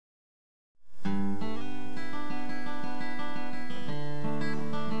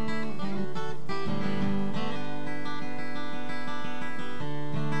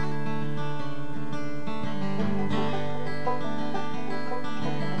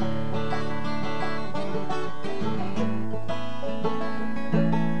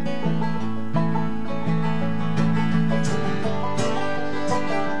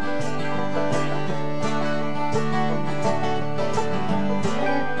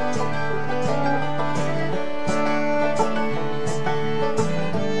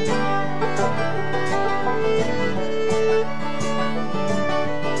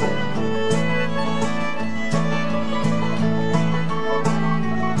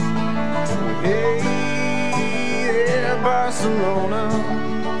Hey, yeah, Barcelona,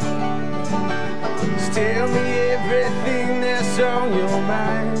 just tell me everything that's on your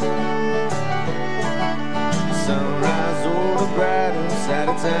mind. Sunrise or the brightest side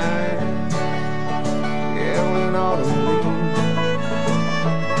of time. Yeah, when autumn leaves.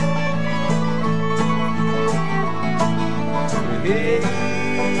 Hey,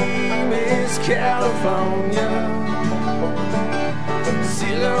 Miss California,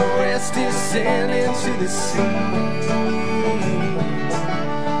 silhouettes descending to the sea.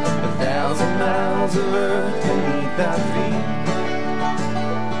 1,000 miles of earth beneath our feet.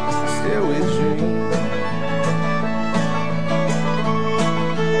 Still we dream.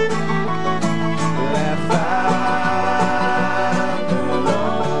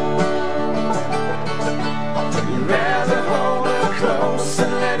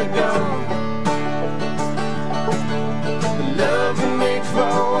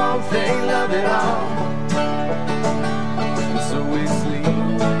 They love it all, so we sleep.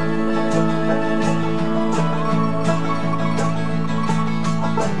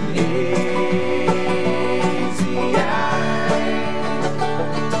 Hazy-eyed,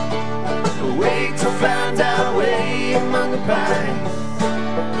 wait to find our way among the pines.